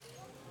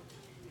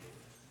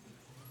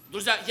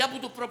Друзья, я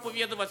буду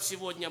проповедовать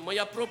сегодня.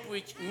 Моя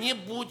проповедь не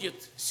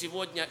будет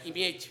сегодня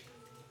иметь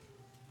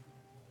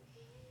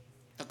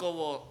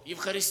такого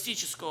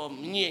евхаристического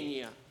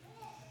мнения.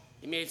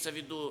 Имеется в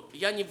виду,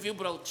 я не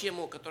выбрал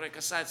тему, которая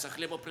касается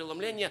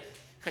хлебопреломления,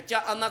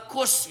 хотя она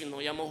косвенно,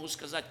 я могу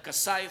сказать,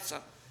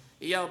 касается,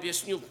 и я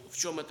объясню, в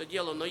чем это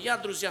дело. Но я,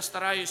 друзья,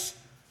 стараюсь...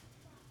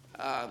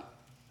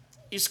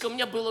 У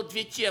меня было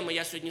две темы.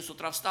 Я сегодня с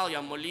утра встал,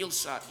 я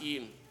молился,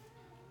 и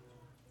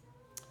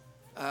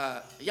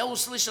я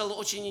услышал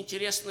очень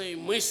интересную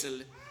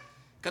мысль,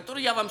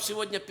 которую я вам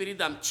сегодня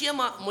передам.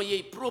 Тема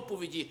моей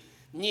проповеди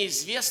 –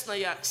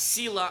 неизвестная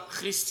сила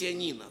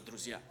христианина,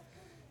 друзья.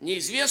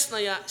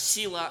 Неизвестная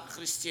сила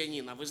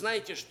христианина. Вы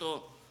знаете,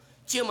 что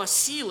тема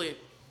силы,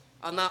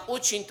 она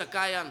очень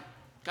такая,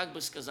 как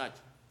бы сказать,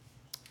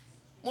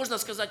 можно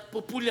сказать,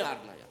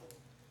 популярная.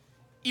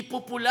 И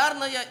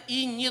популярная,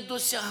 и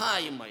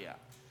недосягаемая.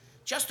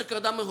 Часто,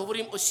 когда мы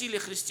говорим о силе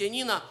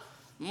христианина,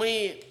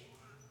 мы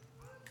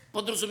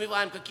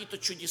подразумеваем какие-то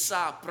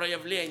чудеса,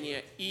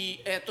 проявления,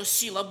 и это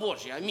сила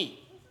Божья. Аминь.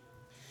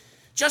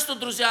 Часто,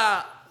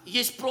 друзья,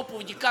 есть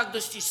проповеди, как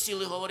достичь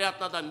силы,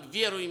 говорят, надо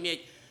веру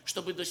иметь,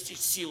 чтобы достичь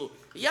силу.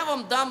 Я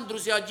вам дам,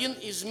 друзья, один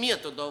из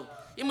методов.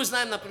 И мы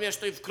знаем, например,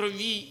 что и в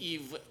крови, и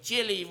в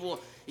теле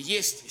его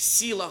есть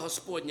сила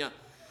Господня.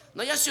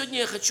 Но я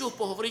сегодня хочу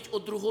поговорить о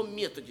другом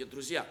методе,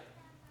 друзья.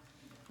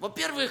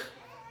 Во-первых,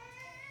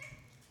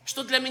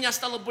 что для меня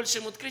стало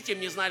большим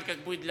открытием, не знаю, как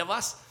будет для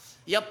вас,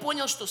 я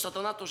понял, что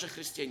сатана тоже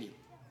христианин.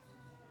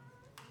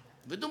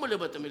 Вы думали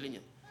об этом или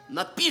нет?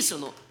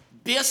 Написано,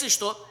 бесы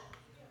что?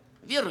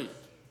 Веруют.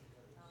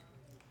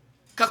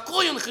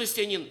 Какой он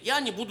христианин, я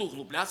не буду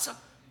углубляться,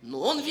 но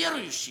он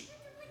верующий.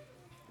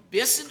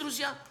 Бесы,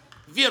 друзья,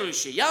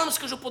 верующие. Я вам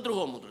скажу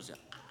по-другому, друзья.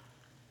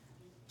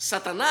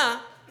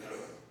 Сатана...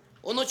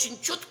 Он очень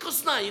четко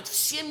знает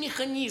все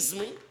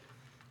механизмы,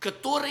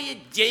 которые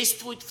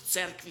действуют в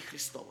Церкви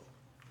Христовой.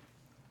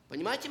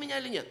 Понимаете меня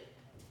или нет?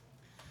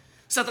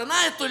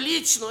 Сатана – это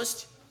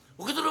личность,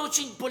 у которой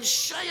очень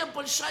большой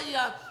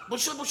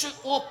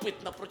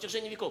опыт на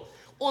протяжении веков.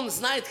 Он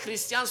знает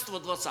христианство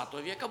 20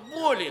 века.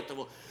 Более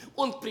того,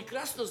 он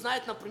прекрасно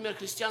знает, например,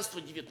 христианство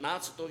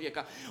 19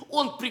 века.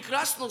 Он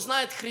прекрасно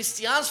знает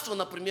христианство,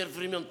 например,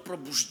 времен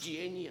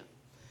пробуждения.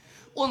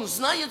 Он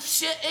знает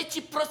все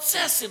эти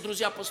процессы,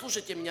 друзья,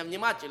 послушайте меня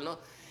внимательно.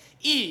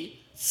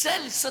 И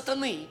цель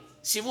сатаны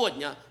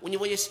сегодня, у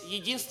него есть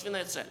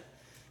единственная цель.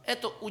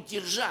 Это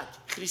удержать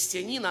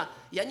христианина.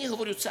 Я не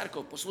говорю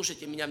церковь,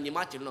 послушайте меня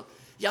внимательно.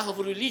 Я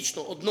говорю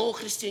лично одного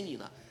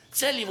христианина.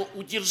 Цель его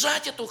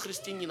удержать этого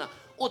христианина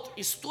от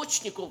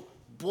источников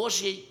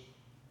Божьей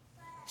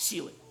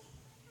силы.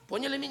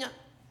 Поняли меня?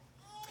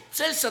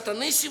 Цель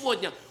сатаны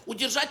сегодня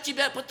удержать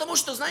тебя, потому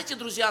что, знаете,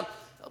 друзья,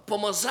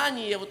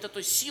 помазание вот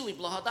этой силы,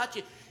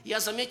 благодати, я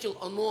заметил,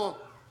 оно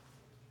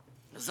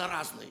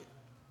заразное,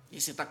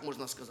 если так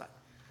можно сказать.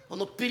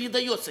 Оно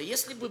передается.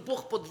 Если бы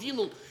Бог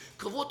подвинул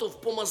кого-то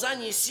в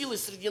помазании силы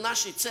среди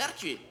нашей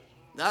церкви,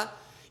 да,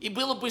 и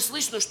было бы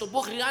слышно, что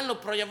Бог реально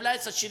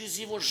проявляется через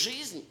его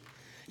жизнь,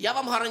 я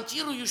вам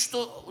гарантирую,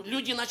 что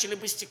люди начали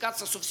бы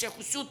стекаться со всех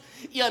усюд,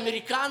 и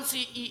американцы,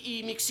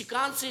 и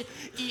мексиканцы,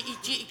 и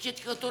те,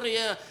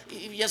 которые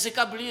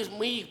языка,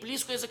 мы их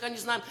близкого языка не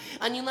знаем,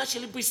 они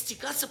начали бы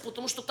стекаться,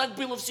 потому что так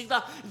было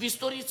всегда в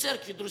истории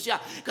церкви,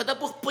 друзья. Когда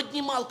Бог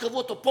поднимал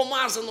кого-то,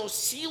 помазанного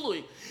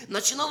силой,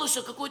 начиналось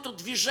какое-то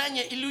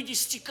движение, и люди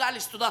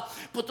стекались туда,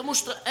 потому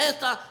что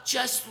эта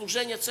часть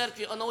служения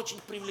церкви, она очень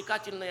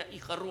привлекательная и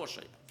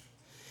хорошая.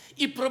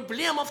 И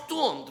проблема в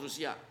том,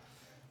 друзья,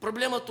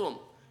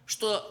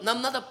 что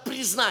нам надо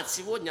признать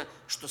сегодня,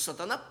 что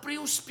сатана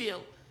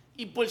преуспел,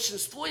 и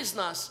большинство из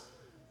нас,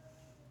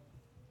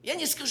 я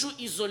не скажу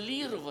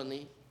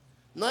изолированы,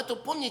 но это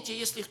помните,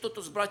 если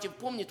кто-то из братьев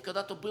помнит,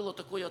 когда-то было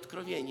такое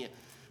откровение,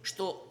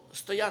 что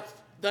стоят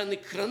данные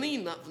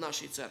краны в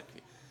нашей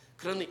церкви,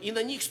 краны, и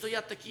на них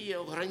стоят такие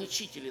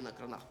ограничители на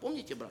кранах.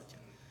 Помните, братья?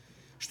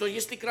 Что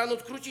если кран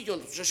открутить,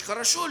 он же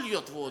хорошо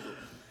льет воду,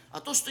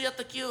 а то стоят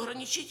такие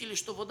ограничители,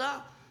 что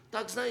вода,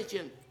 так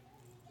знаете,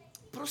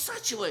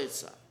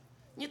 просачивается.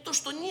 Не то,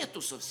 что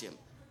нету совсем,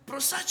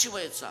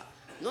 просачивается,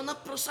 но она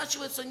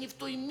просачивается не в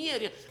той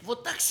мере.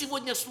 Вот так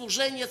сегодня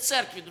служение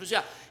церкви,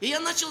 друзья. И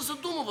я начал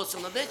задумываться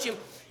над этим,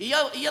 и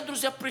я,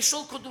 друзья,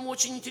 пришел к одному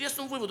очень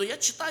интересному выводу. Я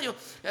читаю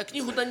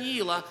книгу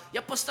Даниила,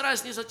 я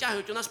постараюсь не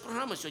затягивать, у нас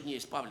программа сегодня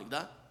есть, Павлик,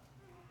 да?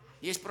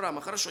 Есть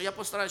программа, хорошо, я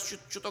постараюсь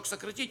чуток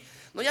сократить,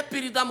 но я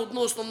передам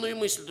одну основную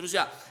мысль,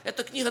 друзья.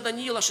 Это книга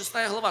Даниила, 6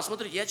 глава,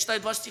 смотрите, я читаю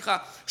 2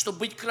 стиха, чтобы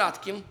быть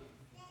кратким.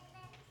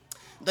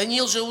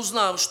 Даниил же,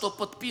 узнав, что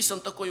подписан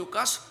такой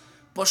указ,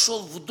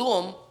 пошел в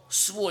дом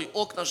свой,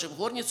 окна же в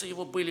горнице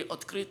его были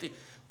открыты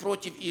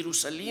против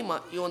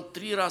Иерусалима, и он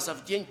 3 раза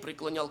в день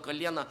преклонял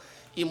колено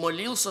и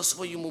молился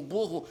своему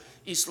Богу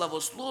и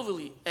славословил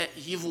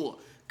его,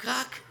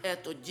 как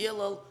это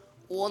делал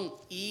он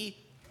и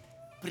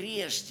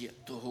прежде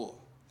того.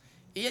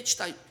 И я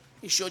читаю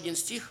еще один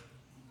стих.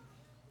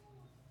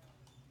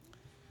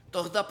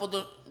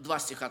 2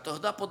 стиха.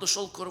 Тогда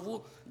подошел к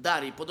рву,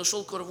 Дарий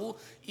подошел к рву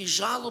и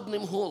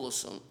жалобным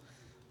голосом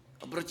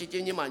Обратите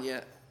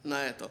внимание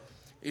на это.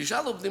 И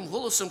жалобным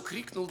голосом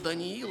крикнул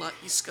Даниила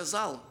и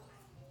сказал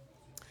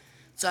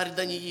царь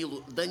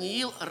Даниилу: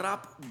 Даниил,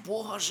 раб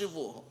Бога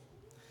живого,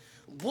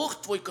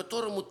 Бог твой,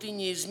 которому ты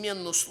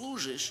неизменно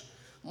служишь,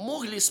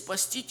 мог ли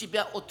спасти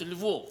тебя от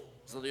львов?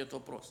 Задает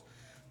вопрос.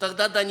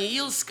 Тогда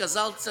Даниил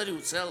сказал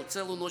царю,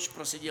 целую ночь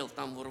просидел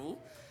там во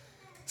рву,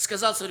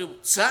 сказал царю: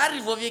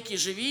 царь, вовеки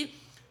живи,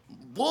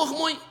 Бог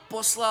мой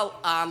послал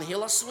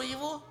ангела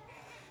своего,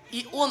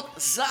 и он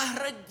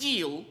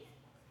заградил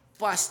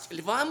пасть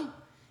львам,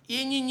 и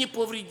они не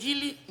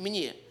повредили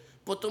мне,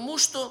 потому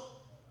что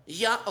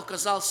я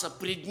оказался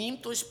пред ним,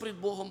 то есть пред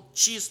Богом,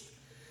 чист,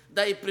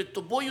 да и пред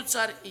тобою,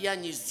 царь, я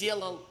не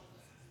сделал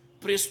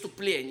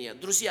преступления.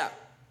 Друзья,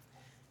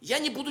 я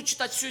не буду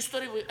читать всю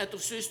историю, вы эту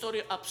всю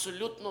историю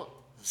абсолютно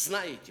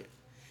знаете.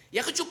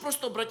 Я хочу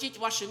просто обратить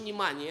ваше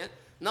внимание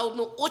на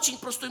одну очень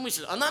простую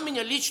мысль. Она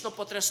меня лично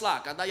потрясла.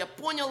 Когда я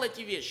понял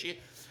эти вещи,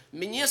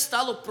 мне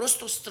стало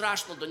просто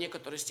страшно до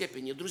некоторой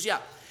степени.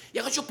 Друзья,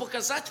 я хочу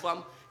показать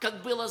вам,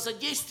 как была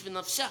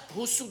задействована вся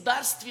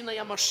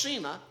государственная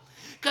машина,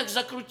 как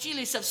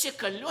закрутились все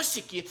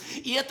колесики,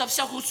 и эта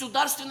вся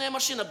государственная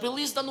машина, был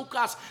издан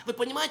указ. Вы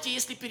понимаете,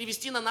 если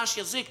перевести на наш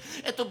язык,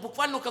 это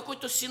буквально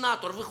какой-то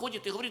сенатор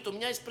выходит и говорит: у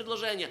меня есть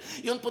предложение.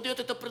 И он подает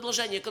это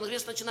предложение,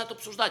 Конгресс начинает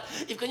обсуждать.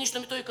 И в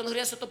конечном итоге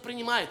Конгресс это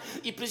принимает,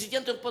 и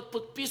президент это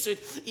подписывает,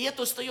 и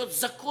это стает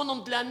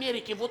законом для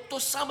Америки. Вот то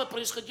самое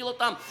происходило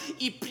там.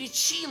 И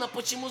причина,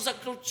 почему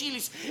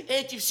закрутились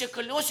эти все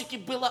колесики,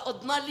 была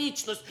одна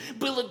личность,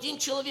 был один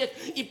человек.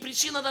 И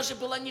причина даже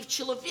была не в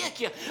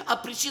человеке, а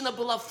причина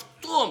была в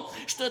том,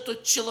 что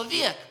этот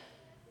человек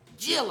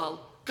делал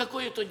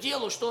какое-то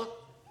дело,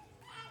 что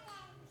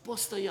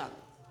постоянно.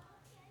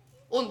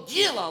 Он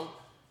делал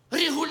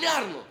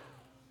регулярно.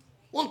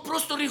 Он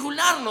просто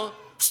регулярно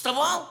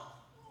вставал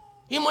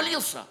и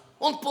молился.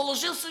 Он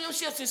положил в своем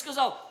сердце и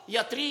сказал: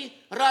 я 3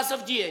 раза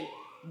в день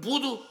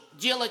буду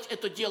делать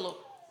это дело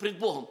пред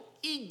Богом.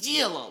 И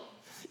делал.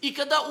 И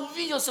когда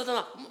увидел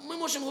сатана, мы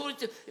можем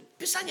говорить,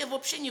 Писание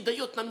вообще не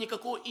дает нам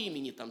никакого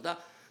имени там, да?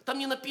 Там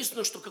не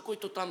написано, что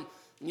какой-то там,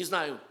 не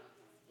знаю,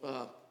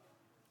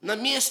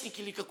 наместник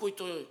или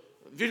какой-то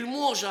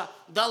вельможа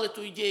дал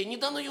эту идею. Не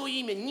дано его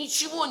имя,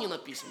 ничего не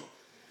написано.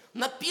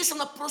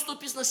 Просто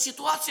написана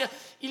ситуация,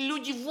 и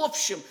люди в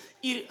общем,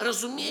 и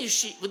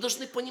разумеющие. Вы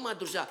должны понимать,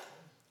 друзья,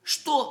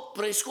 что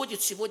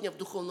происходит сегодня в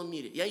духовном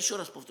мире. Я еще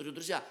раз повторю,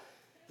 друзья,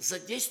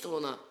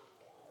 задействована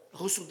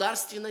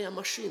государственная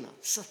машина.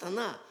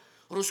 Сатана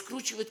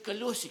раскручивает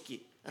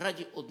колесики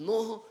ради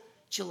одного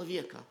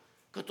человека,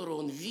 которого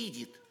он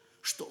видит,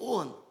 что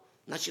он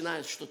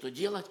начинает что-то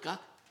делать как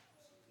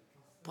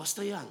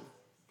постоянно.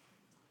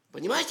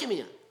 Понимаете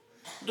меня?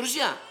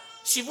 Друзья,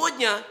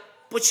 сегодня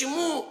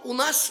почему у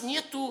нас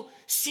нету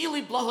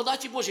силы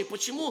благодати Божьей?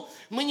 Почему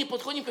мы не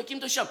подходим к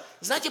каким-то вещам?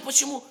 Знаете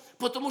почему?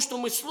 Потому что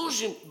мы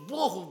служим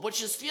Богу в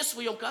большинстве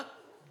своем как?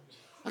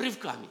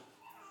 Рывками.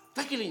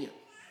 Так или нет?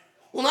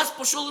 У нас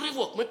пошел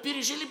рывок, мы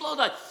пережили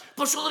благодать,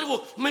 пошел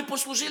рывок, мы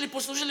послужили,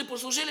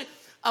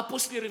 а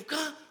после рывка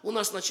у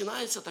нас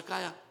начинается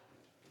такая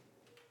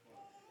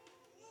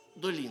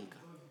долинка.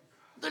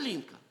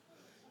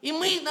 И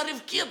мы на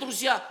рывке,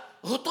 друзья,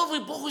 готовы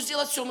Богу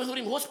сделать все. Мы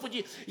говорим: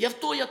 Господи, я в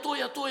то, я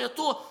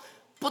то.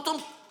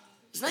 Потом,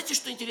 знаете,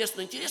 что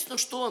интересно? Интересно,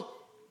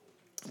 что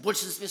в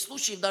большинстве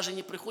случаев даже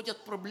не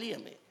приходят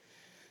проблемы.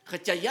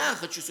 Хотя я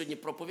хочу сегодня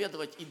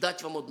проповедовать и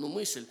дать вам одну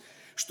мысль,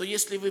 что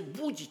если вы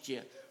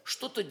будете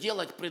что-то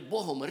делать пред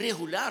Богом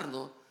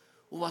регулярно,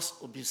 у вас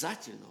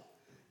обязательно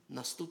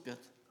наступят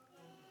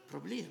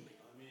проблемы.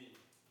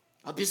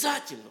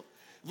 Обязательно.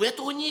 Вы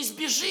этого не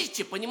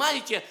избежите,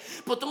 понимаете?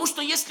 Потому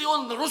что если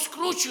он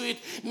раскручивает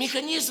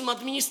механизм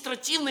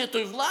административной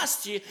этой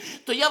власти,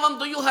 то я вам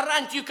даю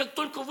гарантию, как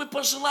только вы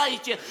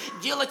пожелаете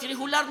делать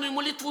регулярную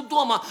молитву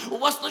дома, у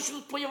вас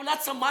начнут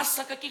появляться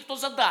масса каких-то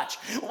задач,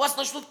 у вас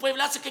начнут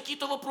появляться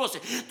какие-то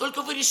вопросы.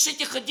 Только вы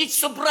решите ходить в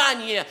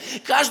собрание,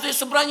 каждое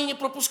собрание не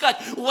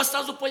пропускать, у вас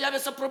сразу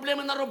появятся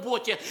проблемы на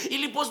работе,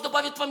 или босс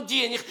добавит вам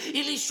денег,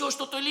 или еще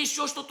что-то.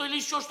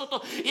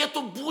 И это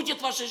будет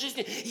в вашей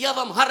жизни, я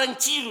вам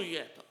гарантирую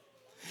это.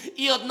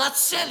 И одна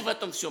цель в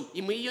этом всем,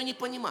 и мы ее не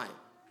понимаем.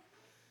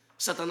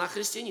 Сатана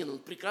христианин, он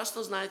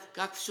прекрасно знает,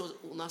 как все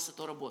у нас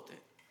это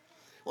работает.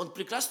 Он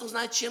прекрасно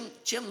знает,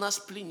 чем нас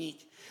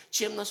пленить,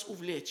 чем нас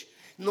увлечь.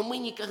 Но мы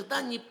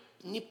никогда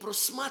не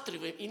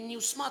просматриваем и не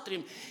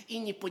усматриваем и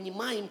не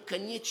понимаем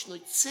конечной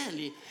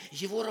цели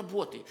его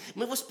работы.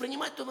 Мы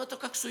воспринимаем это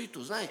как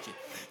суету, знаете.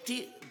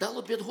 Ты дал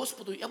обет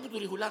Господу, я буду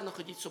регулярно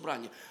ходить в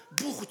собрание.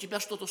 Бух, у тебя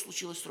что-то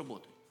случилось с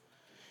работой.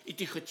 И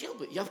ты хотел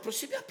бы, я про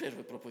себя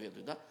первый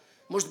проповедую, да?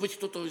 Может быть,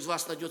 кто-то из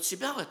вас найдет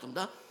себя в этом,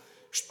 да?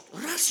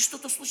 Раз и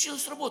что-то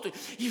случилось с работой,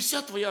 и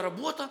вся твоя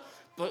работа,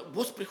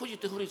 босс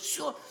приходит и говорит: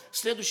 все,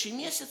 следующий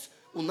месяц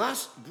у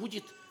нас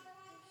будет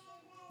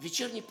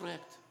вечерний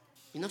проект.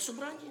 И на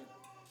собрание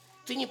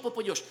ты не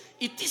попадешь.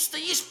 И ты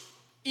стоишь,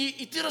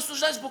 и ты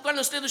рассуждаешь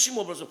буквально следующим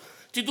образом.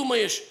 Ты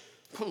думаешь: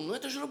 ну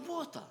это же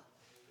работа.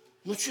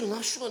 Ну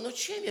что,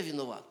 чем я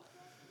виноват?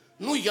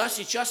 ну, я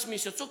сейчас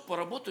месяцок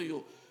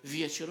поработаю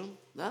вечером,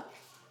 да,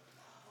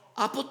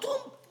 а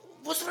потом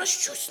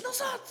возвращусь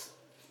назад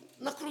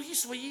на круги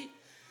свои,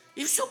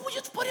 и все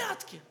будет в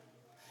порядке.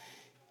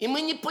 И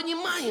мы не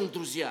понимаем,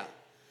 друзья,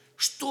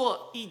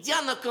 что,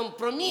 идя на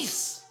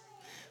компромисс,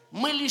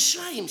 мы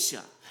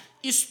лишаемся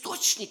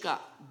источника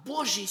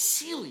Божьей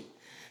силы,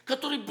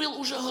 который был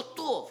уже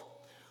готов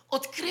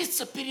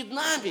открыться перед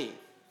нами.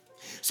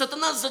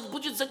 Сатана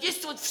будет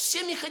задействовать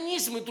все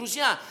механизмы,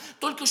 друзья,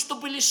 только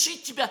чтобы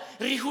лишить тебя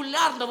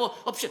регулярного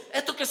вообще.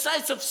 Это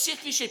касается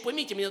всех вещей.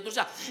 Поймите меня,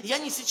 друзья, я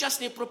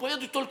сейчас не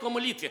проповедую только о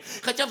молитве.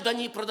 Хотя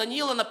про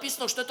Даниила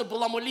написано, что это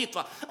была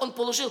молитва. Он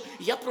положил,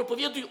 я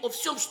проповедую о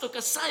всем, что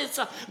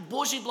касается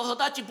Божьей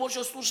благодати,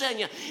 Божьего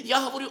служения.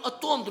 Я говорю о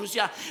том,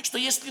 друзья, что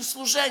если в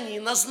служении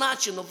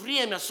назначено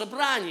время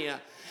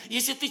собрания,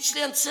 если ты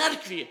член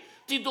церкви,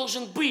 ты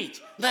должен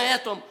быть на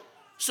этом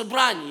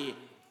собрании.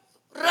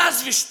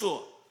 Разве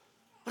что,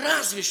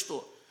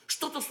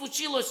 что-то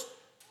случилось.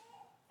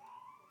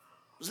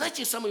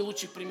 Знаете, самый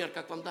лучший пример,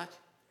 как вам дать?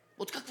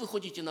 Вот как вы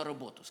ходите на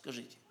работу,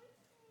 скажите?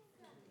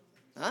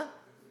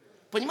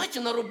 Понимаете,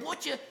 на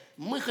работе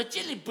мы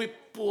хотели бы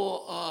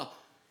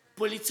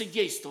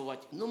полицействовать,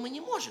 но мы не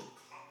можем.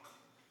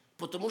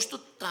 Потому что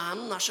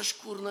там наш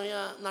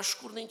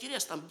шкурный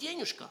интерес, там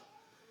денежка,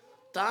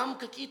 там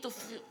какие-то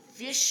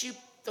вещи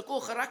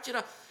такого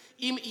характера.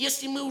 И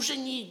если мы уже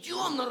не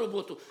идем на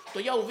работу, то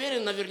я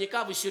уверен,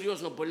 наверняка вы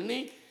серьезно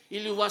больны,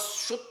 или у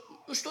вас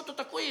что-то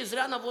такое из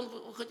ряда вон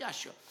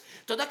выходящего.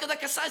 Тогда, когда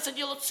касается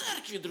дела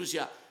церкви,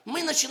 друзья,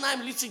 мы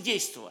начинаем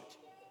лицедействовать.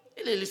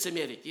 Или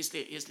лицемерить,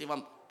 если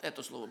вам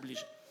это слово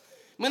ближе.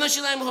 Мы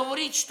начинаем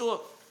говорить,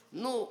 что,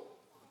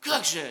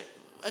 как же,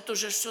 это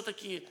же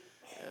все-таки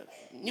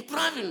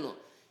неправильно.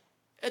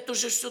 Это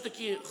же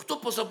все-таки, кто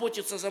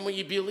позаботится за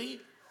мои белые,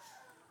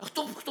 а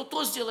кто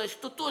то сделает,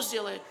 кто то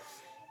сделает.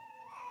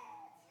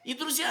 И,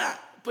 друзья,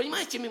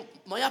 понимаете,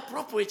 моя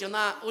проповедь,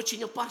 она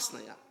очень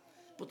опасная,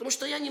 потому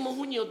что я не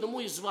могу ни одному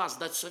из вас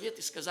дать совет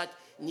и сказать,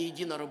 не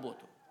иди на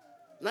работу.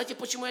 Знаете,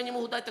 почему я не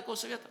могу дать такого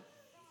совета?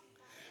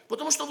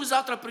 Потому что вы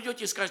завтра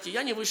придете и скажете,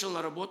 я не вышел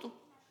на работу,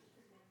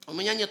 у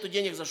меня нет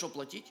денег, за что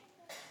платить.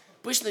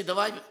 Пышный,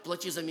 давай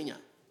плати за меня.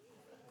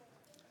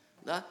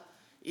 Да?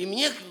 И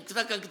мне,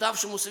 как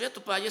давшему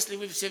совету, а если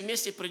вы все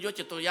вместе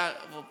придете, то я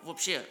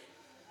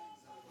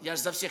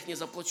за всех не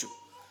заплачу.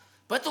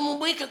 Поэтому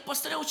мы, как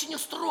пастыря, очень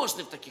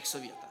осторожны в таких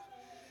советах.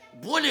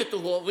 Более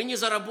того, вы не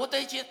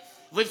заработаете,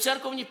 вы в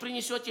церковь не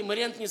принесете, мы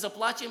рент не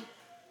заплатим,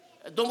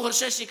 дом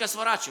горшечника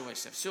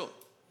сворачивайся, все.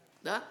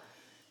 Да?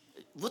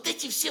 Вот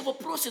эти все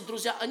вопросы,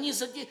 друзья, они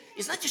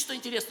И знаете, что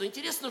интересно?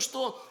 Интересно,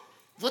 что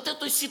вот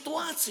этой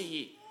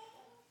ситуации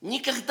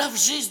никогда в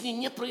жизни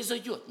не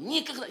произойдет.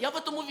 Никогда. Я в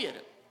этом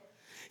уверен.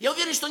 Я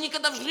уверен, что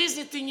никогда в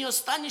жизни ты не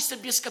останешься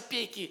без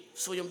копейки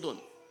в своем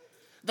доме.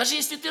 Даже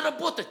если ты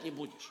работать не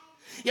будешь.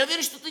 Я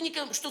верю,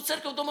 что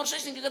церковь Дома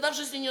Горшечника никогда в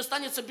жизни не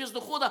останется без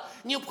дохода,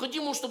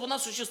 необходимого, чтобы она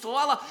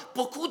существовала,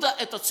 покуда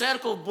эта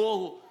церковь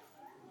Богу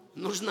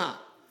нужна.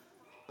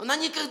 Она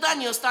никогда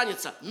не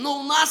останется. Но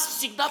у нас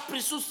всегда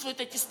присутствуют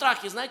эти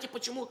страхи. Знаете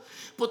почему?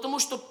 Потому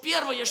что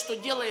первое, что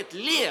делает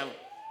лев,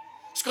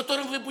 с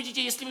которым вы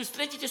будете, если вы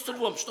встретитесь с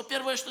львом, что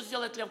первое, что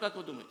сделает лев, как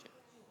вы думаете?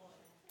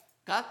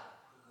 Как?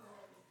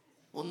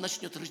 Он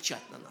начнет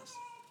рычать на нас.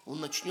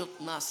 Он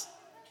начнет нас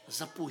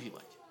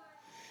запугивать.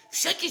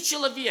 Всякий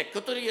человек,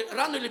 который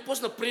рано или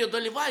поздно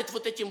преодолевает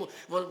вот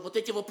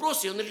эти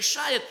вопросы, он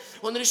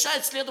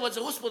решает следовать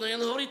за Господом, и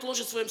он говорит,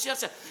 ложит в своем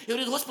сердце, и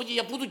говорит, Господи,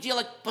 я буду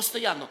делать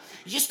постоянно.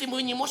 Если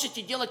вы не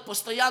можете делать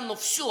постоянно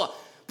все,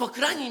 по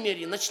крайней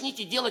мере,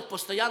 начните делать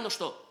постоянно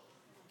что?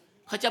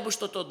 Хотя бы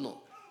что-то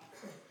одно.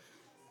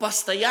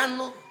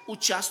 Постоянно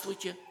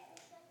участвуйте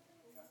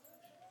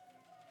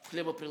в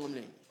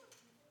хлебопреломлении.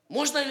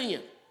 Можно или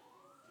нет?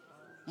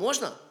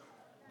 Можно?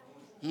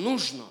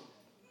 Нужно.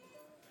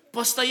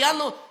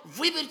 Постоянно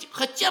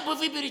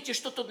выберите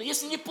что-то.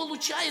 Если не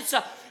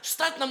получается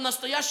стать нам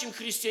настоящим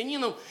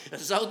христианином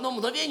за одно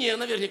мгновение,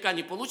 наверняка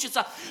не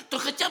получится, то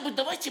хотя бы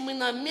давайте мы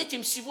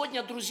наметим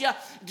сегодня, друзья,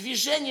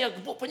 движение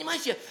к Богу.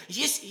 Понимаете,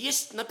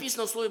 есть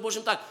написано в Слове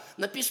Божьем так,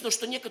 написано,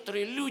 что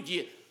некоторые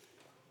люди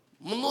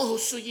много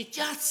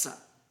суетятся,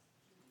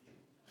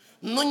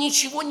 но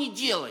ничего не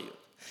делают.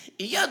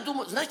 И я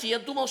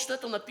думал, что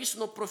это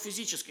написано про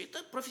физическое.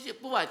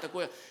 Бывает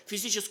такое, в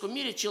физическом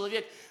мире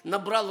человек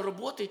набрал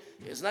работы.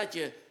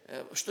 Знаете,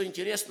 что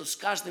интересно, с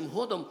каждым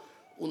годом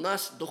у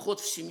нас доход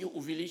в семью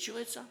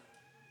увеличивается.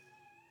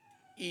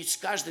 И с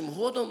каждым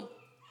годом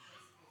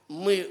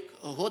мы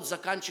год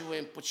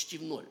заканчиваем почти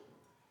в ноль.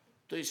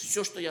 То есть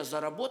все, что я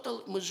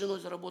заработал, мы с женой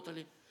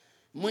заработали,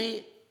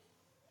 мы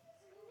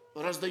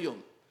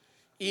раздаем.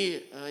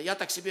 И я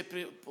так себе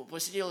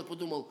посидел и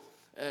подумал,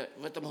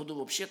 в этом году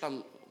вообще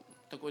там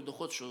такой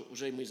доход, что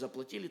уже мы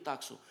заплатили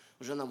таксу,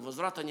 уже нам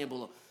возврата не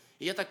было.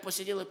 И я так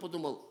посидел и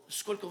подумал,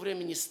 сколько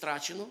времени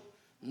страчено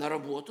на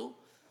работу,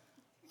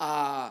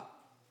 а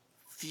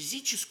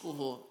физической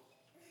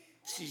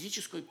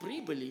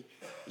прибыли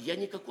я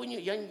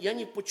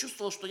не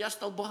почувствовал, что я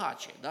стал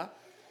богаче. Да?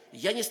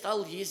 Я не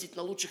стал ездить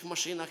на лучших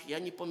машинах, я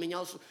не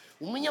поменялся.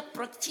 У меня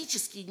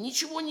практически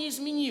ничего не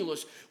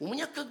изменилось. У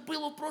меня как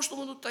было в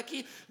прошлом, так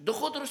и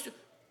доход растет.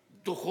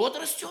 Доход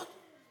растет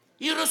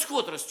и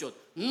расход растет.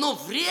 Но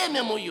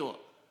время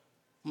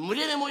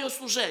мое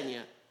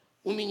служения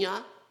у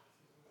меня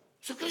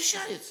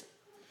сокращается.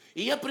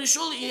 И я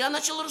пришел, и я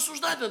начал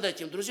рассуждать над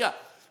этим, друзья.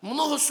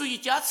 Много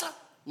суетятся,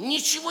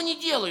 ничего не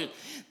делают.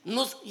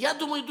 Но я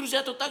думаю, друзья,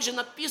 это также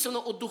написано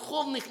о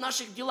духовных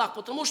наших делах,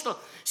 потому что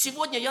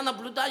сегодня я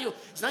наблюдаю,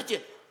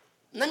 знаете,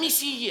 на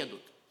миссии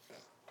едут,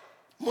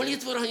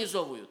 молитвы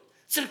организовывают,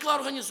 церква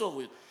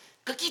организовывают,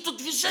 какие-то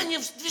движения.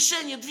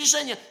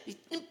 И,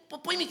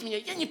 поймите меня,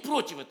 я не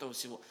против этого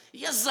всего.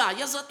 Я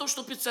за то,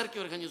 чтобы церкви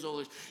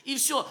организовывались. И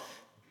все.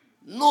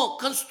 Но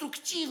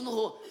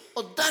конструктивного,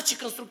 отдачи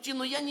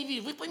конструктивного я не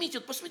вижу. Вы поймите,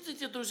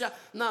 посмотрите, друзья,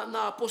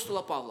 на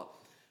апостола Павла.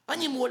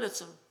 Они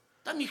молятся.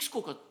 Там их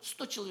сколько?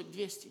 100 человек,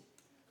 200.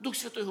 Дух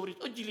Святой говорит,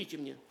 отделите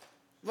мне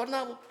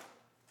Варнаву,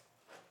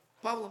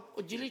 Павла,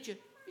 отделите,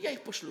 я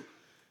их пошлю.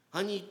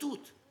 Они идут,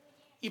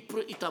 и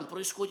там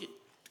происходит,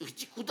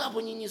 куда бы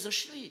они ни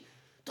зашли,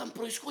 там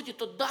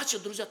происходит отдача,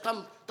 друзья,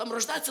 там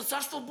рождается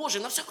Царство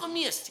Божие на всяком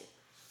месте.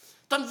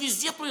 Там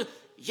везде,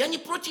 я не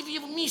против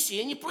его миссии,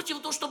 я не против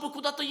того, чтобы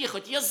куда-то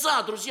ехать. Я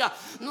за, друзья.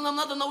 Но нам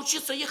надо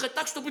научиться ехать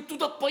так, чтобы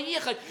туда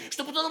поехать,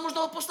 чтобы туда можно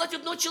было послать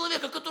одного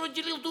человека, который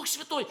делил Дух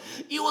Святой.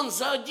 И он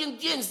за один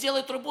день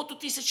сделает работу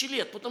 1000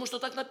 лет. Потому что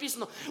так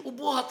написано, у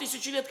Бога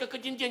 1000 лет, как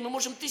один день. Мы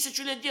можем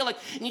 1000 лет делать,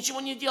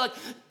 ничего не делать.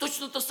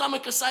 Точно то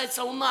самое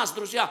касается у нас,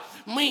 друзья.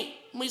 Мы,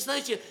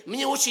 знаете,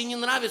 мне очень не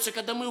нравится,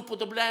 когда мы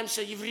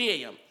уподобляемся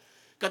евреям.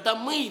 Когда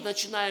мы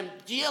начинаем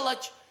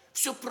делать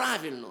все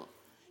правильно.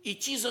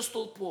 Идти за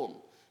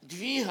столпом,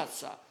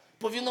 двигаться,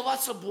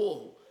 повиноваться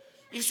Богу.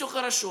 И все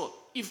хорошо.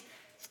 И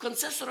в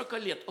конце 40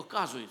 лет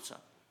оказывается,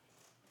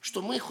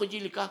 что мы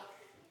ходили как?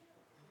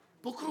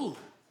 По кругу.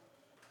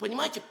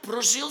 Понимаете,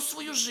 прожил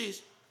свою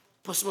жизнь,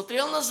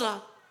 посмотрел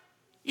назад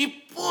и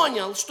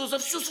понял, что за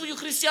всю свою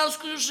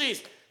христианскую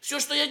жизнь, все,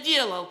 что я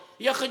делал,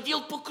 я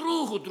ходил по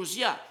кругу,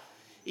 друзья.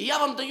 И я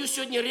вам даю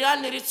сегодня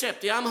реальный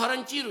рецепт. Я вам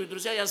гарантирую,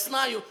 друзья, я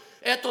знаю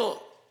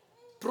эту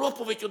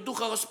проповедь от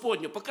Духа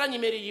Господня, по крайней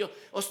мере, ее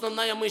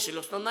основная мысль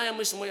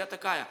моя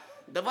такая.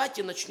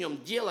 Давайте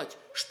начнем делать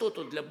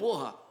что-то для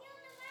Бога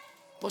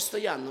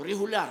постоянно,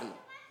 регулярно,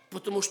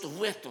 потому что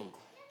в этом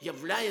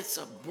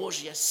является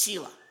Божья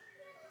сила.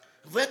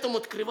 В этом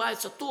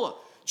открывается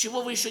то,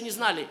 чего вы еще не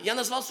знали. Я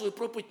назвал свою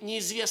проповедь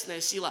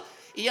 «Неизвестная сила»,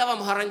 и я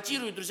вам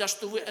гарантирую, друзья,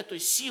 что вы этой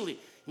силы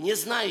не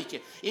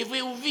знаете. И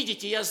вы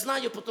увидите, я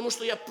знаю, потому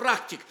что я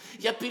практик.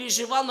 Я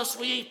переживал на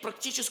своей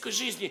практической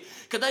жизни.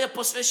 Когда я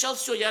посвящал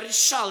все, я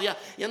решал, я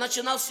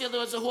начинал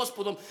следовать за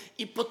Господом.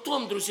 И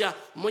потом, друзья,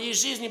 в моей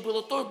жизни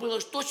было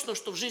точно,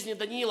 что в жизни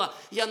Даниила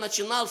я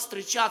начинал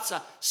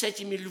встречаться с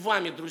этими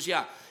львами,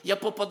 друзья. Я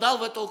попадал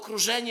в это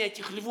окружение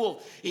этих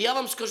львов. И я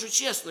вам скажу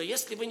честно,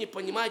 если вы не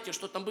понимаете,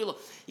 что там было,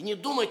 и не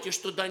думайте,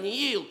 что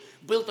Даниил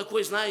был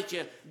такой,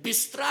 знаете,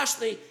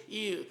 бесстрашный,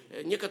 и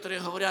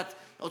некоторые говорят,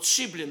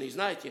 отшибленный,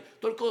 знаете.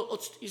 Только,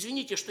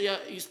 извините, что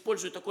я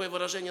использую такое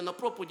выражение на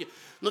проповеди,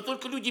 но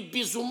только люди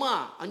без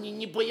ума, они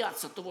не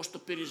боятся того, что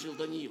пережил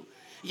Даниил.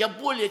 Я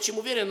более чем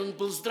уверен, он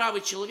был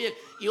здравый человек,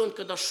 и он,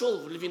 когда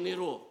шел в львиный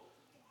ров,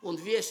 он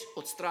весь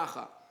от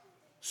страха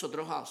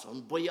содрогался,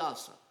 он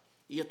боялся.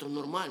 И это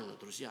нормально,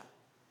 друзья.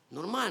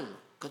 Нормально,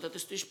 когда ты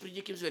стоишь перед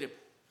диким зверем.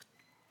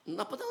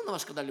 Нападала на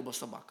вас когда-либо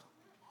собака?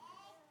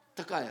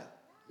 Такая,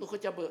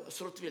 хотя бы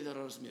с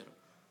ротвейлера размером.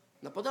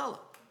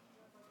 Нападала?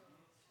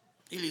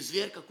 Или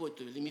зверь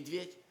какой-то, или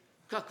медведь.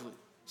 Как вы?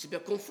 Себя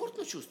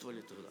комфортно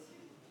чувствовали тогда?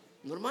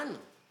 Нормально?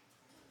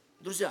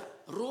 Друзья,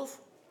 ров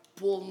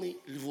полный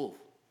львов.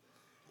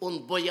 Он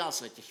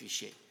боялся этих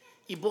вещей.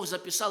 И Бог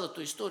записал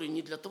эту историю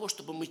не для того,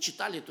 чтобы мы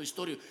читали эту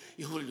историю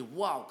и говорили,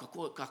 вау,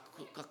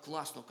 как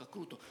классно, как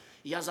круто.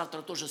 Я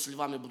завтра тоже с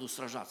львами буду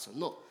сражаться.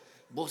 Но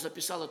Бог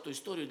записал эту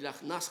историю для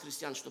нас,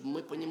 христиан, чтобы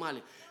мы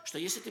понимали, что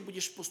если ты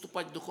будешь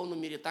поступать в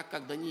духовном мире так,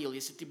 как Даниил,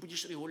 если ты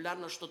будешь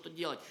регулярно что-то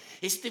делать,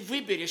 если ты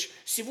выберешь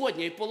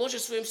сегодня и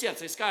положишь в своем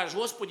сердце и скажешь,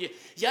 Господи,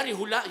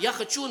 я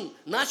хочу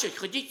начать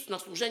ходить на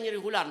служение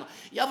регулярно.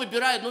 Я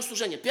выбираю одно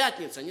служение,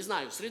 пятница, не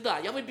знаю, среда,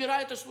 я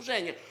выбираю это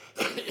служение.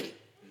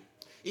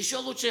 Еще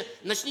лучше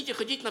начните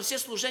ходить на все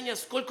служения,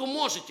 сколько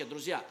можете,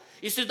 друзья.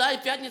 И среда,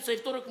 и пятница, и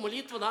вторник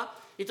молитва, да.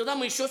 И тогда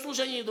мы еще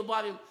служение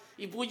добавим.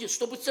 И будет,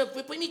 чтобы,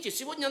 вы поймите,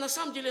 сегодня на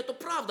самом деле это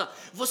правда.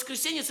 В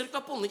воскресенье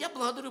церковь полная. Я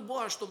благодарю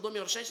Бога, что в доме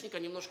Вершечника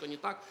немножко не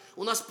так.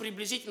 У нас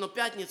приблизительно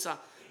пятница,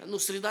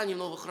 среда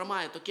немного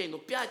хромает, окей, но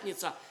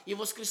пятница и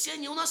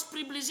воскресенье у нас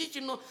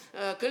приблизительно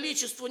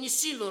количество не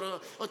сильно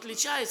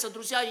отличается,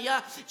 друзья.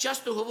 Я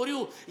часто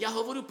говорю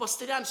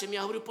пастырям всем,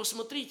 я говорю,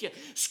 посмотрите,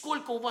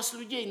 сколько у вас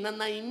людей на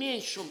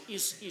наименьшем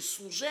из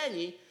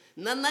служений,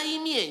 на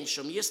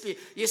наименьшем,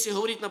 если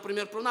говорить,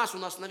 например, про нас, у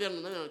нас,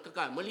 наверное,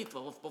 какая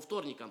молитва по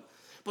вторникам.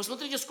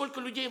 Посмотрите, сколько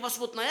людей у вас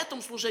вот на этом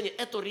служении,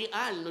 это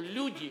реально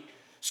люди,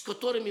 с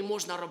которыми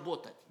можно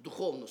работать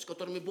духовно, с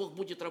которыми Бог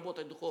будет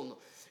работать духовно.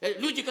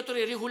 Люди,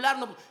 которые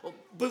регулярно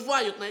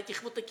бывают на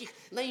этих вот таких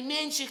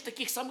наименьших,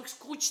 таких самых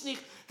скучных,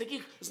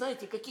 таких,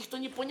 знаете, каких-то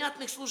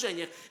непонятных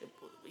служениях.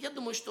 Я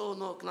думаю, что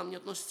оно к нам не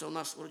относится, у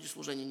нас вроде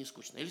служение не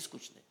скучное или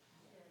скучное.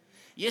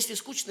 Если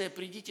скучное,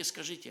 придите,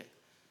 скажите,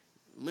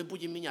 мы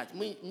будем менять.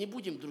 Мы не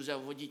будем, друзья,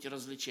 вводить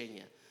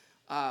развлечения,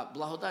 а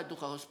благодать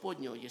Духа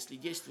Господнего, если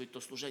действует, то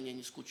служение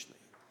не скучное.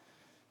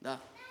 Да?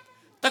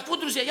 Так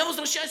вот, друзья, я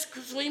возвращаюсь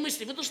к своей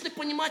мысли. Вы должны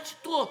понимать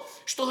то,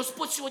 что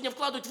Господь сегодня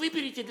вкладывает.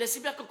 Выберите для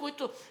себя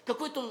какую-то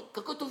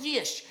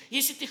вещь.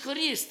 Если ты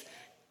харист,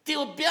 ты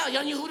обязан,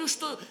 я не говорю,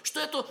 что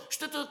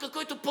это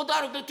какой-то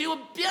подарок, ты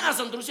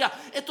обязан, друзья,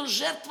 это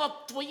жертва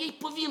твоей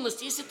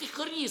повинности. Если ты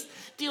харист,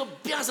 ты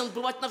обязан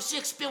бывать на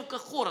всех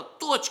спевках хора,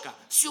 точка,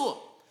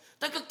 все.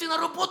 Так как ты на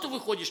работу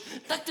выходишь,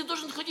 так ты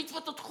должен ходить в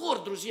этот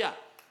хор, друзья.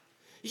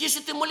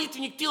 Если ты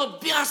молитвенник, ты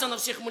обязан на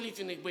всех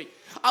молитвенных быть.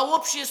 А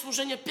общее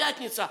служение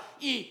пятница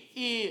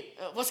и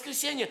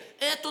воскресенье,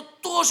 это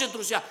тоже,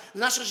 друзья,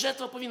 наша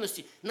жертва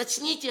повинности.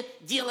 Начните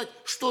делать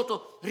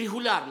что-то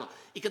регулярно.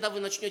 И когда вы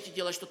начнете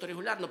делать что-то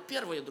регулярно,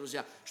 первое,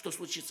 друзья, что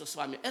случится с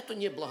вами, это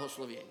не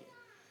благословение.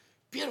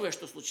 Первое,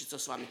 что случится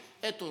с вами,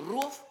 это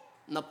ров,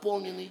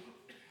 наполненный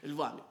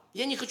львами.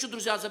 Я не хочу,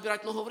 друзья,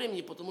 забирать много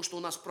времени, потому что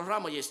у нас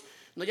программа есть.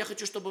 Но я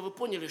хочу, чтобы вы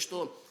поняли,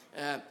 что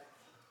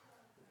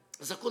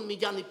закон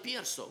медян и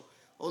персов,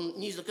 он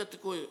не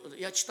такой,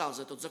 я читал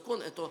за этот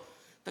закон, это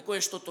такое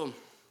что-то,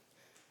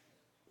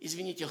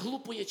 извините,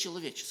 глупое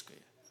человеческое.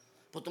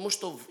 Потому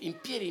что в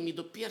империи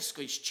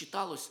Медоперской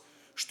считалось,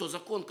 что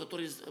закон,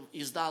 который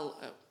издал,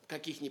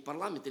 как их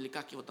парламент, или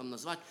как его там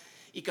назвать,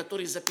 и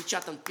который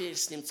запечатан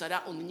перстнем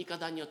царя, он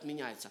никогда не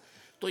отменяется.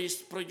 То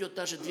есть пройдет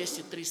даже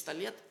 200-300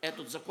 лет,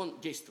 этот закон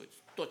действует.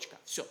 Точка.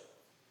 Все.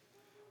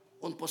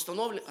 Он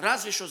постановлен,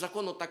 разве что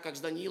закон, вот так как с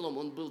Даниилом,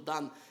 он был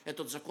дан,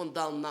 этот закон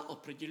дал на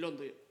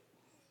определенное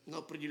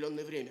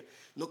время.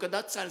 Но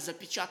когда царь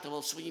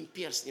запечатывал своим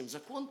перстнем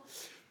закон,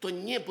 то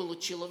не было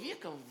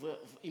человека в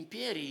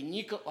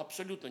империи,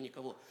 абсолютно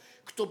никого,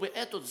 кто бы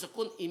этот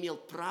закон имел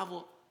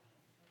право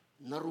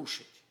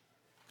нарушить.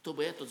 Кто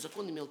бы этот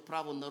закон имел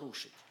право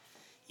нарушить.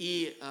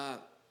 И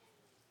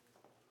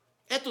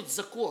этот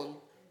закон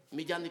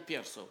медян и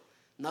персов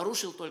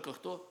нарушил только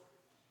кто?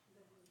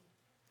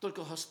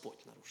 Только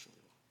Господь нарушил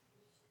его.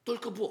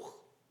 Только Бог.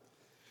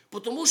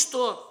 Потому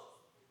что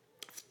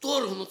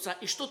вторгнуться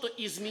и что-то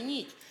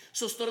изменить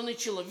со стороны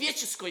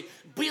человеческой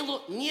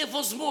было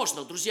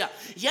невозможно, друзья.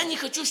 Я не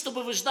хочу,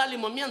 чтобы вы ждали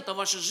момента в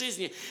вашей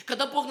жизни,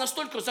 когда Бог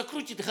настолько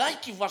закрутит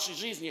гайки в вашей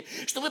жизни,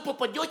 что вы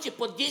попадете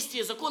под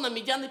действие закона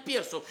медян и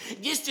персов.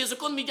 Действие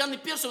закона медян и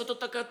персов — это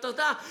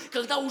тогда,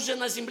 когда уже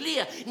на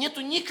земле нету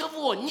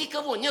никого,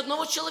 ни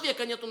одного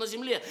человека нету на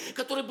земле,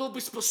 который был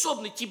бы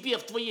способный тебе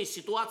в твоей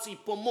ситуации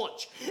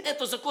помочь.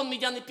 Это закон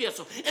медян и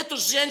персов. Это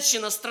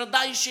женщина,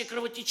 страдающая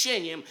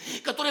кровотечением,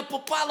 которая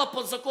попала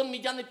под закон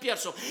медян и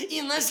персов.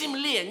 И на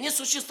земле не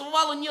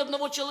существовало ни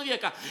одного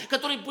человека,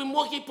 который бы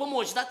мог ей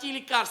помочь, дать ей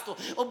лекарство,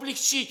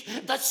 облегчить,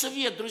 дать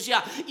совет,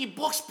 друзья. И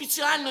Бог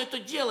специально это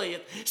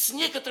делает с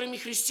некоторыми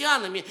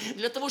христианами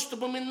для того,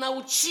 чтобы мы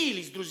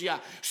научились, друзья,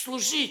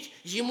 служить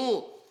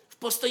Ему в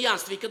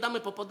постоянстве. И когда мы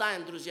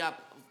попадаем, друзья,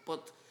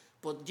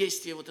 под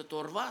действие вот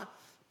этого рва,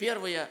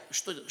 первое,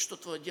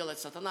 что делает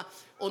сатана,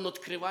 он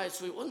открывает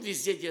свою, он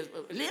везде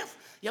делает. Лев,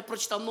 я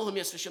прочитал много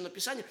мест Священного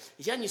Писания,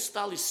 я не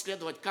стал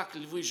исследовать, как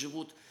львы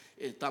живут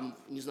там,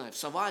 не знаю, в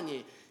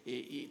саванне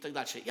и так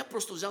дальше. Я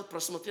просто взял,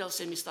 просмотрел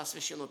все места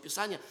Священного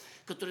Писания,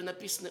 которые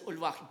написаны о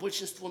львах.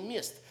 Большинство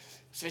мест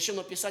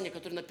Священного Писания,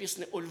 которые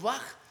написаны о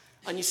львах,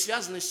 они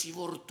связаны с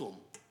его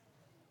ртом.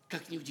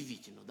 Как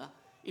неудивительно, да?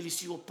 Или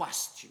с его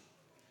пастью.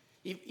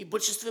 И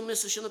большинство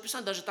мест Священного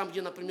Писания, даже там,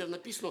 где, например,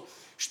 написано,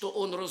 что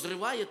он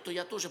разрывает, то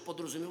я тоже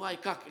подразумеваю,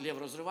 как лев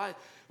разрывает.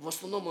 В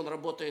основном он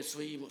работает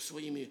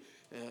своими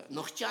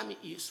ногтями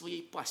и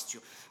своей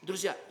пастью.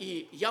 Друзья,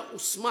 и я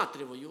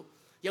усматриваю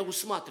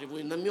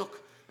намек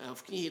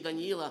в книге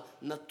Даниила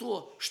на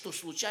то, что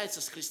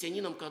случается с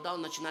христианином, когда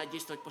он начинает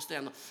действовать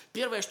постоянно.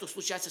 Первое, что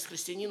случается с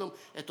христианином,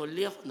 это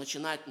лев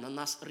начинает на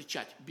нас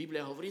рычать.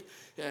 Библия говорит,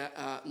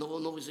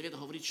 Новый Завет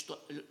говорит,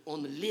 что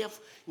он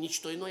лев, не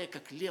что иное,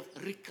 как лев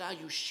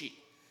рыкающий.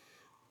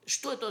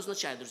 Что это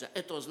означает, друзья?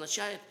 Это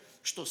означает,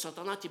 что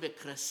сатана тебе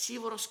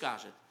красиво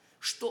расскажет,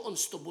 что он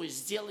с тобой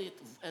сделает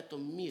в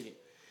этом мире.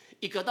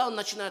 И когда он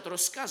начинает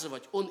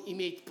рассказывать, он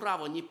имеет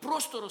право не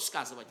просто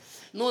рассказывать,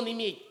 но он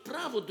имеет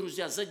право,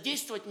 друзья,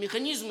 задействовать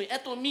механизмы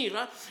этого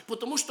мира,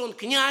 потому что он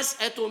князь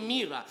этого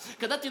мира.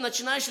 Когда ты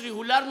начинаешь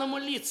регулярно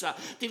молиться,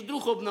 ты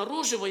вдруг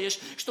обнаруживаешь,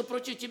 что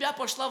против тебя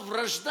пошла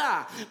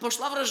вражда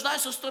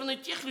со стороны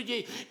тех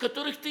людей,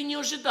 которых ты не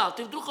ожидал.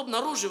 Ты вдруг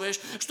обнаруживаешь,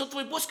 что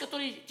твой босс,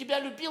 который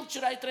тебя любил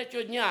вчера и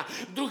третьего дня,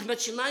 вдруг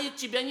начинает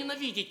тебя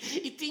ненавидеть.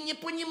 И ты не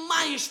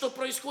понимаешь, что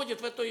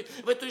происходит в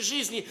этой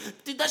жизни.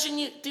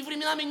 Ты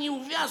временами не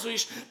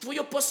увязываешь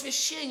твое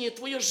посвящение,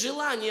 твое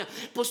желание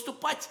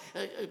поступать,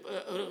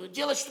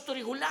 делать что-то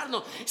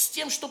регулярно с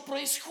тем, что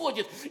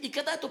происходит. И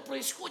когда это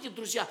происходит,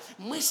 друзья,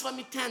 мы с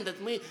вами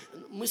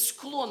мы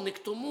склонны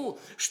к тому,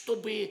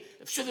 чтобы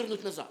все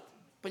вернуть назад.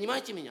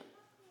 Понимаете меня?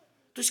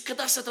 То есть,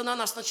 когда сатана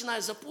нас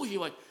начинает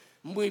запугивать,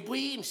 мы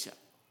боимся.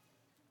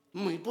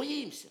 Мы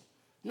боимся.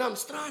 Нам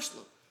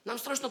страшно. Нам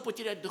страшно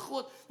потерять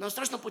доход, нам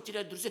страшно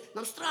потерять друзей,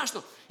 нам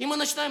страшно. И мы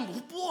начинаем,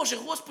 Боже,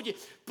 Господи,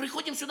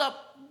 приходим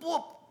сюда,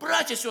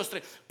 братья,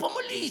 сестры,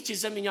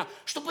 помолитесь за меня,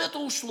 чтобы это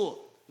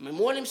ушло. Мы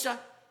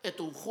молимся,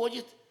 это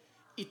уходит,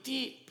 и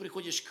ты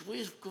приходишь к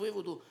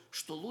выводу,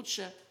 что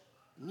лучше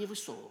не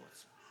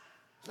высовываться.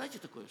 Знаете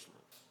такое слово?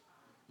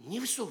 Не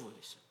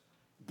высовывайся,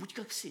 будь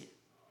как все,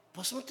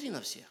 посмотри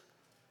на всех.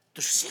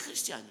 Ты же все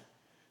христиане,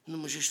 но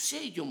мы же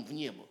все идем в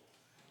небо.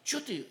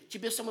 Что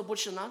тебе самое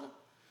больше надо?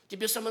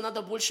 Тебе самое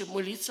надо больше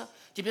молиться,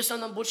 тебе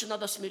самое больше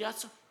надо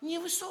смиряться. Не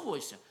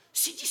высовывайся,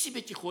 сиди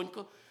себе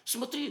тихонько,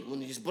 смотри,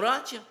 есть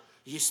братья,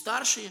 есть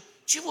старшие.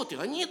 Чего ты?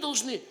 Они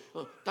должны,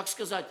 так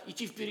сказать,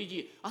 идти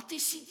впереди. А ты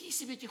сиди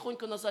себе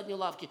тихонько на задней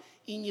лавке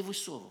и не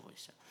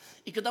высовывайся.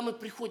 И когда мы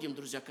приходим,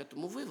 друзья, к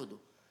этому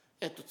выводу,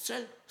 эту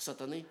цель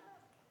сатаны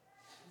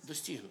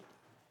достигнута.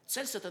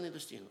 Цель сатаны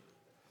достигнута.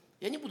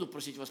 Я не буду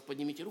просить вас,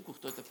 поднимите руку,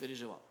 кто это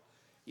переживал.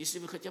 Если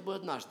вы хотя бы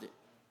однажды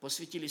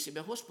посвятили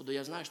себя Господу,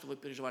 я знаю, что вы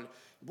переживали.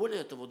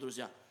 Более того,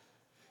 друзья,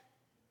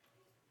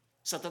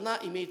 сатана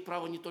имеет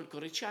право не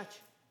только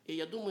рычать. И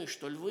я думаю,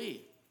 что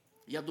львы,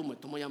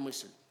 это моя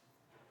мысль,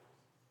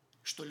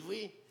 что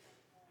львы,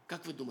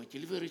 как вы думаете,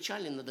 львы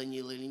рычали на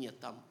Даниила или нет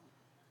там?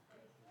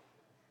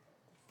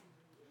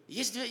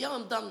 Я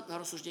вам дам на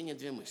рассуждение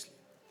две мысли.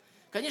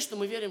 Конечно,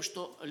 мы верим,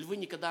 что львы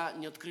никогда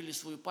не открыли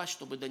свою пасть,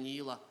 чтобы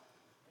Даниила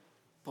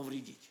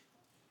повредить.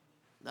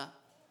 Да?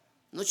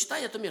 Но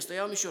читая это место,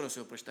 я вам еще раз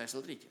его прочитаю,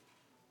 смотрите.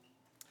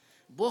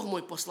 Бог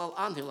мой послал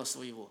ангела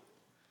своего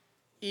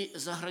и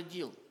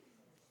заградил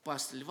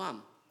пасть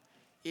львам,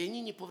 и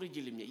они не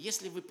повредили мне.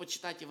 Если вы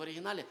почитаете в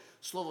оригинале,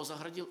 слово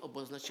 «заградил»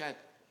 обозначает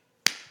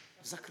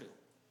 «закрыл».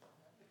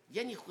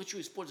 Я не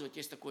хочу использовать,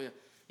 есть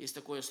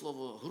такое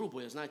слово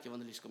грубое, знаете, в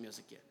английском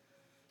языке.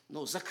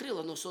 Но «закрыл»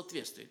 оно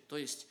соответствует. То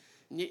есть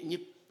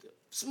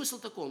смысл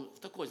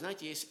такой,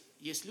 знаете,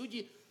 есть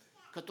люди,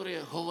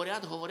 которые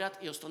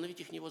говорят, и остановить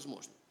их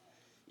невозможно.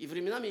 И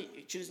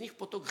временами через них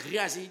поток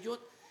грязи идет,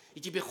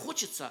 и тебе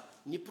хочется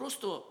не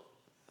просто,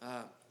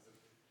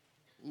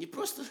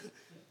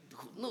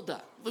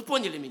 вы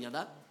поняли меня,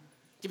 да?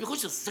 Тебе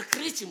хочется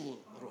закрыть ему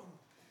рот.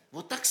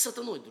 Вот так с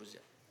сатаной,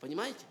 друзья,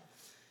 понимаете?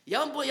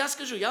 Я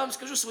вам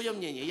скажу свое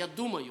мнение. Я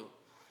думаю,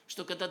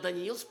 что когда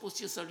Даниил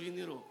спустился в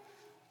львиный рог,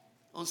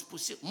 он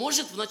спустился,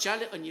 может,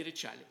 вначале они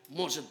рычали,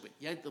 может быть,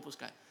 я не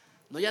допускаю.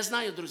 Но я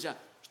знаю, друзья,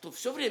 что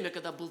все время,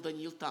 когда был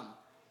Даниил там,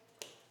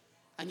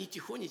 они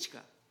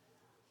тихонечко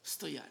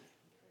стояли.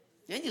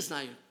 Я не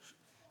знаю,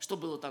 что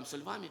было там со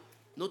львами,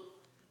 но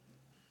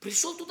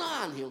пришел туда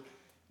ангел,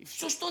 и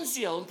все, что он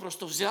сделал, он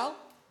просто взял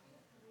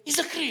и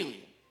закрыл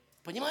ее.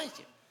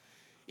 Понимаете?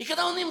 И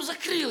когда он им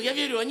закрыл, я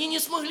верю, они не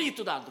смогли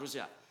туда,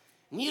 друзья,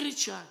 ни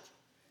рычать,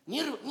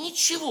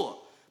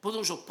 ничего,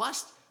 потому что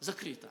пасть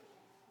закрыта.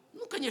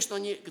 Конечно,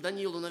 они к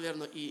Даниилу,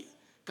 наверное, и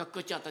как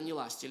котята не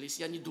ластились,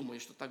 я не думаю,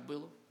 что так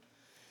было.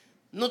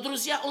 Но,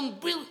 друзья, он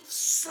был в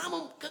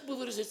самом,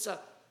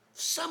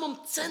 в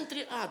самом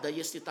центре ада,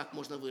 если так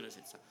можно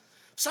выразиться.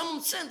 В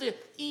самом центре,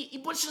 и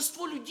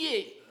большинство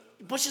людей,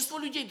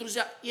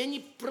 друзья, и они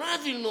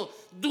правильно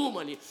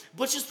думали.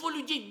 Большинство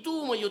людей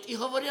думают и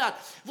говорят,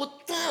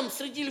 вот там,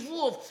 среди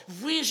львов,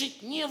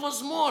 выжить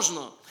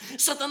невозможно.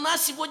 Сатана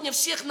сегодня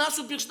всех нас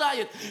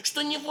убеждает,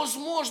 что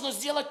невозможно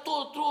сделать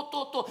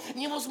то.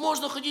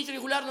 Невозможно ходить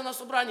регулярно на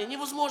собрания.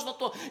 Невозможно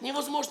то.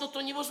 Невозможно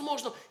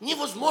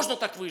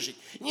так выжить.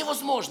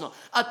 Невозможно.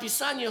 А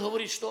Писание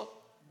говорит,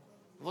 что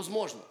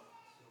возможно.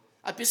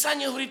 А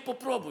Писание говорит,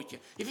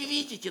 попробуйте. И вы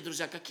видите,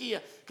 друзья,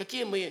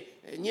 какие мы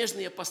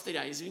нежные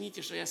пастыря.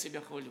 Извините, что я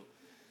себя хвалю.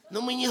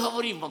 Но мы не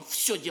говорим вам,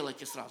 все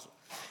делайте сразу.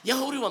 Я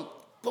говорю вам,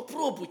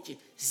 попробуйте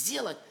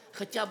сделать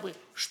хотя бы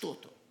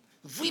что-то.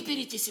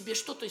 Выберите себе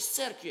что-то из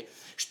церкви,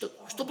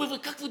 чтобы вы,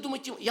 как вы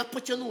думаете, я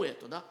потяну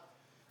это, да?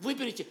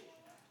 Выберите,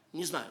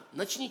 не знаю,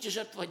 начните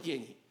жертвовать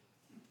деньги.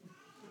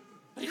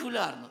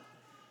 Регулярно.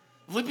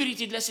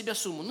 Выберите для себя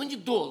сумму, не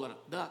 $1,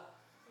 да?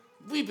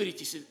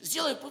 Выберите себе,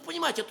 сделайте, вы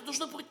понимаете, это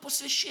должно быть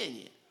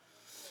посвящение.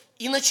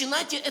 И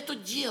начинайте это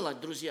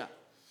делать, друзья.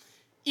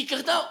 И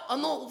когда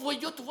оно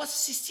войдет у вас в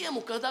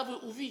систему, когда вы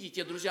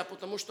увидите, друзья,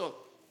 потому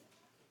что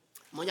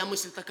моя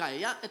мысль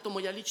такая, это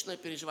мое личное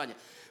переживание.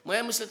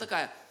 Моя мысль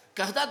такая,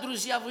 когда,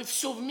 друзья, вы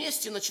все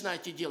вместе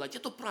начинаете делать,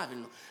 это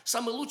правильно.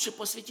 Самое лучшее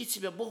посвятить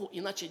себя Богу и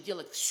начать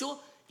делать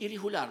все и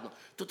регулярно.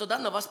 То тогда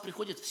на вас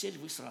приходят все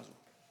львы сразу.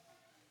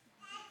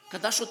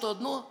 Когда что-то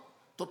одно,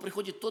 то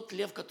приходит тот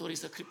лев, который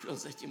закреплен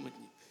за этим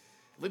одним.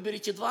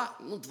 Выберите 2,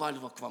 2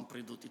 льва к вам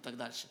придут и так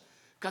дальше.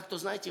 Как-то,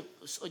 знаете,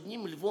 с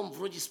одним львом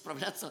вроде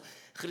справляться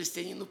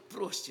христианину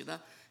проще,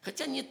 да?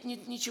 Хотя нет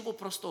ничего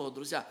простого,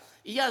 друзья.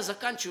 И я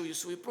заканчиваю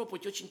свою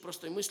проповедь очень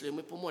простой мыслью,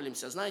 мы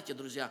помолимся. Знаете,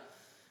 друзья,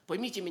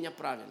 Поймите меня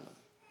правильно.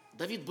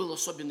 Давид был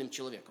особенным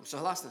человеком.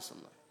 Согласны со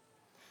мной?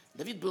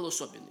 Давид был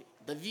особенный.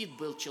 Давид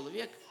был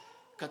человек,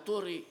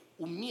 который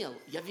умел,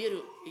 я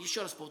верю,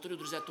 еще раз повторю,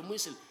 друзья, эту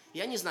мысль,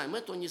 я не знаю, мы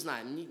этого не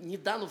знаем, не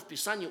дано в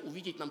Писании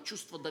увидеть нам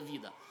чувство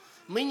Давида.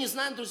 Мы не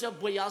знаем, друзья,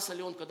 боялся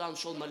ли он, когда он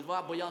шел на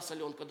льва, боялся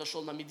ли он, когда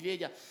шел на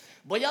медведя,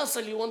 боялся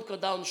ли он,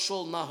 когда он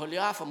шел на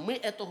Голиафа, мы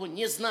этого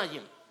не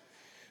знаем.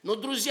 Но,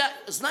 друзья,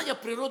 зная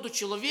природу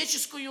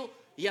человеческую,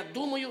 я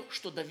думаю,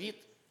 что Давид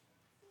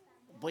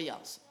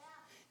боялся.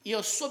 И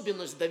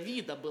особенность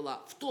Давида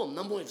была в том,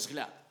 на мой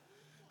взгляд,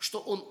 что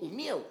он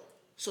умел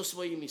со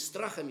своими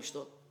страхами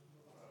что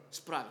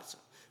справиться.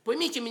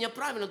 Поймите меня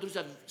правильно,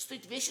 друзья,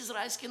 стоит весь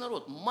израильский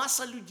народ,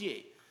 масса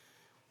людей,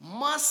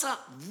 масса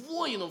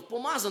воинов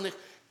помазанных,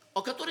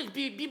 о которых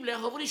Библия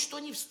говорит, что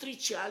они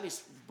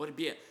встречались в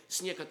борьбе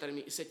с некоторыми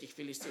из этих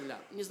филистимлян.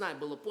 Не знаю,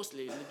 было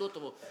после или до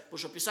того, потому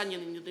что Писание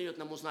не дает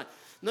нам узнать.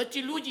 Но эти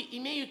люди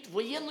имеют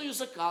военную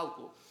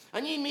закалку,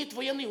 они имеют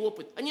военный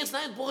опыт, они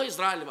знают Бога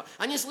Израилева,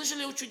 они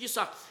слышали о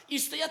чудесах. И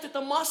стоят эта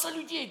масса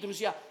людей,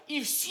 друзья,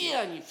 и все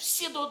они,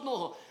 все до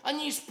одного,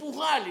 они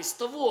испугались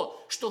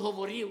того, что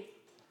говорил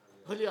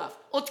Голиаф.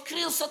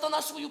 Открыл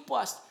сатана свою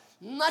пасть,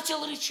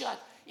 начал рычать.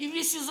 И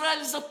весь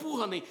Израиль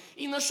запуганный.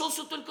 И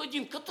нашелся только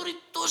один, который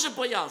тоже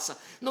боялся,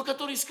 но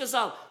который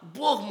сказал: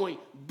 Бог мой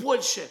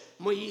больше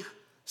моих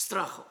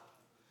страхов.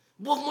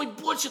 Бог мой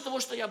больше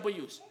того, что я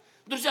боюсь.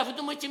 Друзья, вы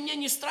думаете, мне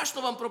не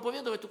страшно вам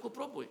проповедовать такую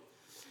проповедь?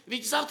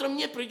 Ведь завтра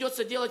мне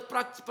придется делать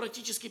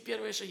практически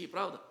первые шаги,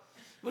 правда?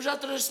 Вы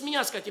завтра же с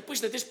меня скажете: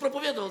 Пышный, ты же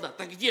проповедовал, да?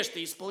 Так где же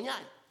ты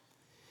исполняй?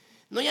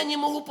 Но я не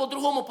могу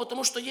по-другому,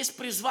 потому что есть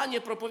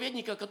призвание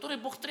проповедника, которое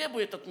Бог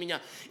требует от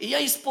меня. И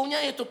я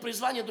исполняю это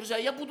призвание, друзья,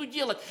 я буду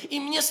делать. И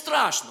мне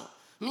страшно.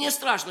 Мне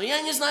страшно. Я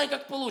не знаю,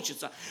 как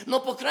получится. Но,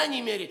 по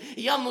крайней мере,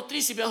 я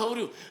внутри себя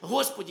говорю: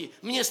 Господи,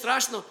 мне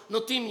страшно, но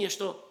Ты мне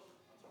что?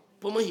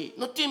 Помоги.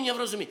 Но Ты мне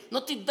вразуми.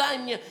 Но Ты дай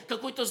мне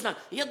какой-то знак.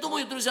 Я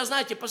думаю, друзья,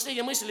 знаете,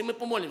 последняя мысль, и мы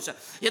помолимся.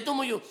 Я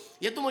думаю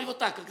вот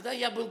так, когда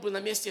я был бы на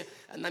месте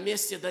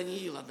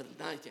Даниила,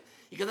 знаете,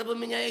 и когда бы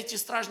меня эти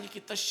стражники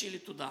тащили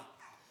туда,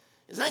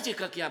 знаете,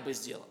 как я бы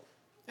сделал?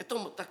 Это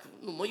так,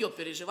 мое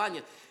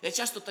переживание. Я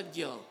часто так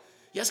делал.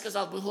 Я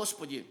сказал бы: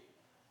 Господи,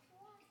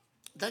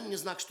 дай мне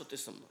знак, что Ты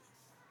со мной.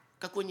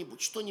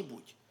 Какой-нибудь,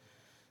 что-нибудь.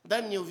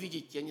 Дай мне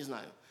увидеть, я не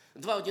знаю,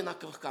 2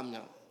 одинаковых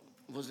камня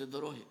возле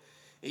дороги.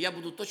 И я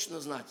буду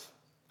точно знать,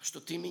 что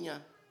Ты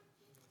меня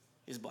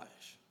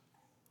избавишь.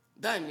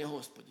 Дай мне,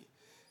 Господи.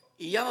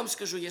 И я вам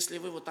скажу, если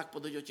вы вот так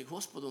подойдете к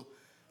Господу,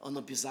 Он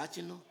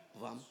обязательно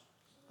вам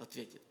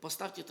ответит.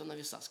 Поставьте это на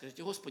веса.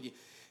 Скажите: Господи,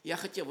 я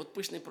хотел, вот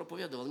Пышный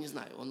проповедовал, не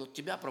знаю, он от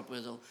Тебя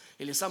проповедовал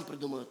или сам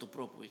придумал эту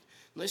проповедь.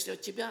 Но если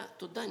от Тебя,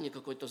 то дай мне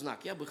какой-то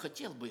знак. Я бы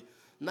хотел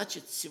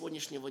начать с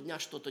сегодняшнего дня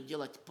что-то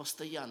делать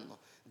постоянно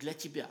для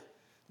Тебя.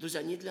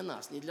 Друзья, не для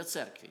нас, не для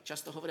церкви.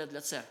 Часто говорят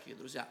для церкви,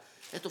 друзья.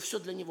 Это все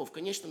для Него. В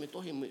конечном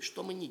итоге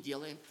что мы не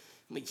делаем,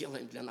 мы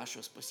делаем для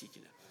нашего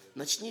Спасителя.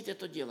 Начните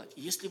это делать.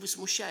 Если вы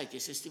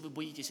смущаетесь, если вы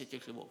боитесь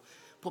этих львов,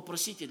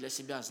 попросите для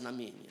себя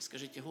знамение.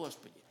 Скажите: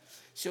 Господи,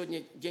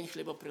 сегодня день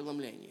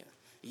хлебопреломления.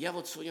 Я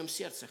вот в своем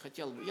сердце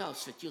я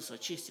осветился,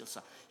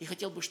 очистился и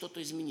хотел бы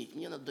что-то изменить.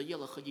 Мне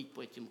надоело ходить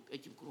по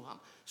этим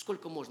кругам.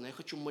 Сколько можно? Я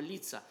хочу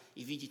молиться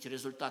и видеть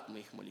результат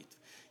моих молитв.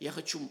 Я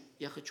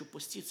хочу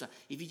поститься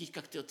и видеть,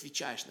 как Ты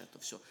отвечаешь на это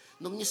все.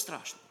 Но мне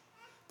страшно.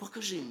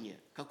 Покажи мне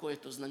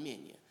какое-то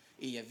знамение.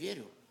 И я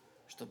верю,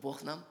 что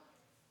Бог нам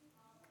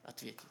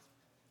ответит.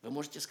 Вы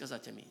можете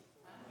сказать аминь?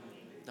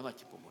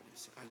 Давайте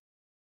помолимся.